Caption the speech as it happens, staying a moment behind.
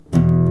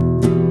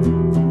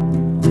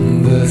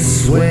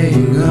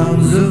swaying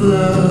arms of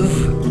love,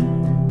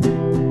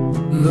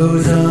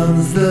 those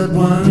arms that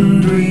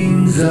one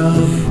dreams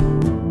of,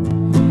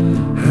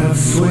 have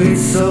swayed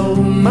so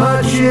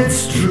much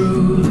it's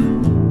true.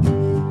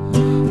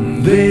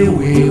 They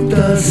weaved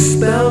a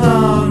spell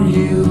on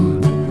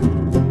you,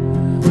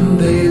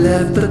 they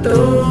left the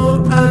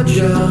door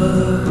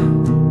ajar,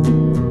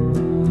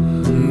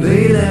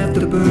 they left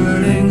a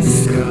burning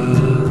scar.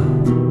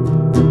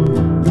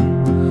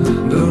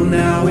 Though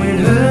now it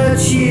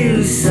hurts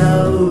you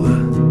so,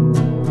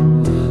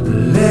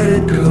 let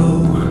it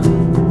go,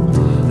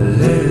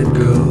 let it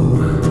go.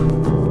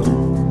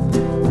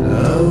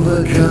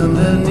 Overcome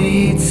the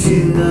need to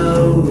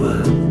know,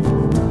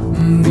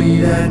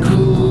 be that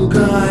cool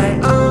guy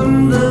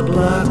on the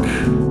block,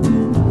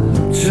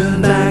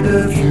 turn back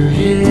a few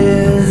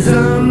years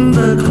on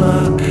the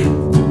clock.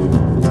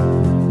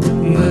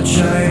 The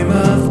chime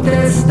of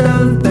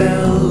distant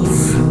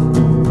bells,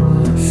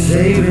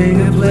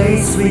 saving a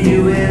place for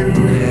you in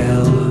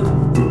hell.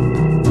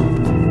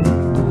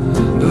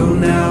 Though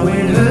now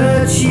it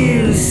hurts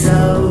you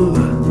so,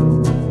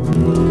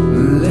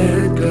 let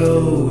it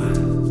go.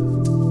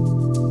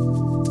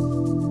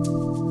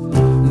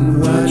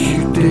 What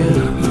you did,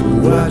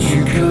 what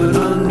you could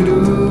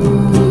undo,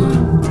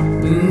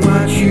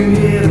 what you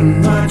hid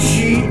and what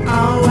she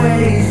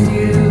always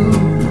knew,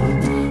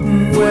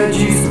 what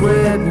you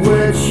spread,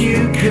 what you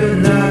could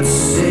not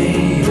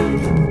see,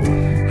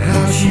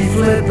 how she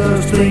fled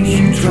those things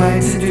you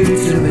tried to do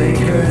to make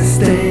her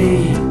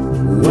stay.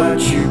 What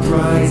you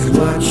prize,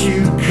 what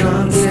you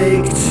can't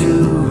take to,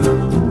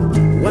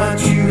 what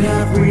you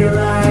have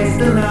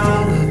realized and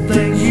all the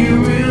things you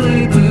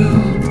really blew.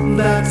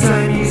 That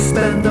time you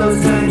spent,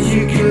 those times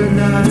you could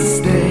not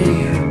stay,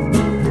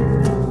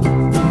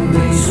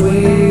 they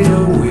swayed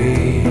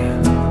away,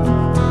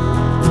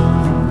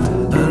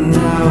 and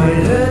now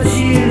it hurts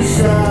you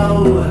so.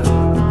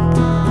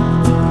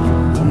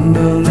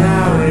 Though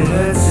now it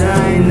hurts,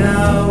 I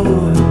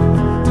know,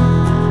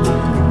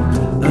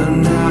 and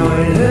now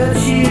it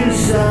hurts you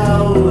so.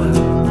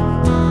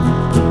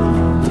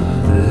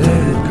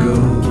 Let it go,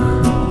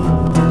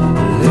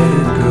 let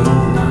it go,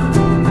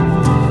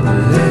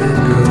 let it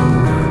go.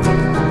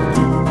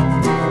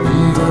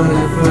 Even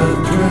if earth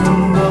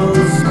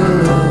trembles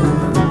below,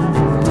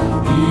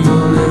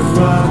 even if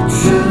rock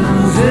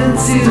turns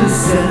into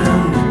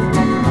sand,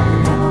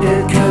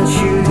 it cuts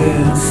you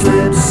then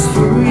slips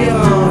through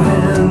your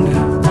hand.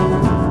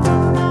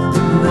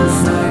 The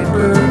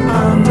sniper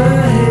on the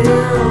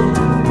hill,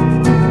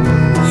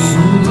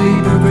 smoothly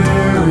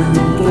preparing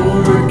for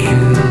a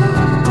kill.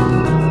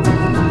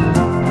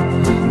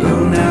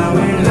 Though now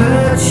it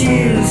hurts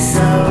you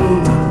so,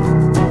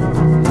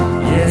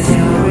 yes,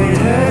 now it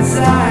hurts,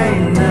 I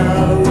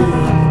know.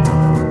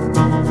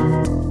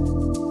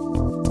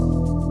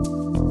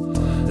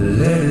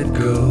 Let it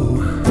go.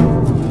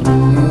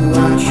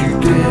 What you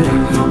did,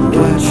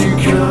 what you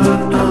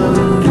can't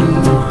undo,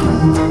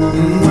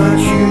 what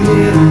you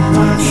did,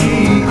 what she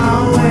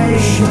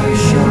always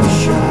knew,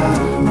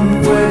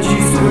 what you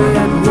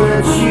spread,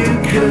 what you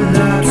could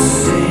not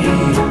see,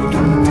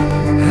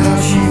 how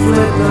she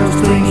fled those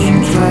things you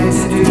tried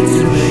to do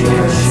to make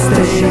her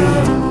stay.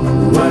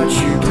 What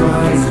you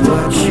prize,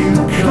 what you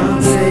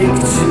can't take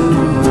to,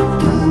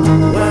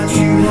 what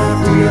you have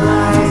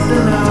realized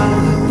and all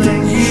the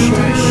things you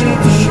really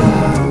knew.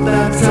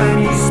 That time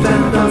you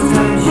spent, those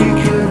times you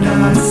could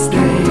not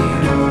stay,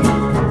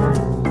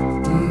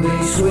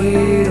 they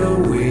swayed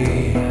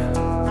away,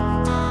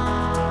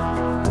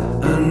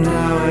 and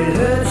now it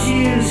hurts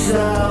you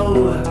so.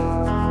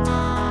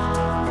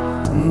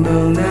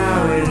 Though now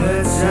it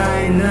hurts,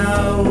 I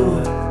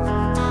know,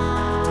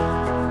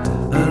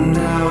 and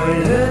now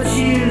it hurts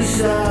you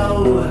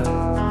so.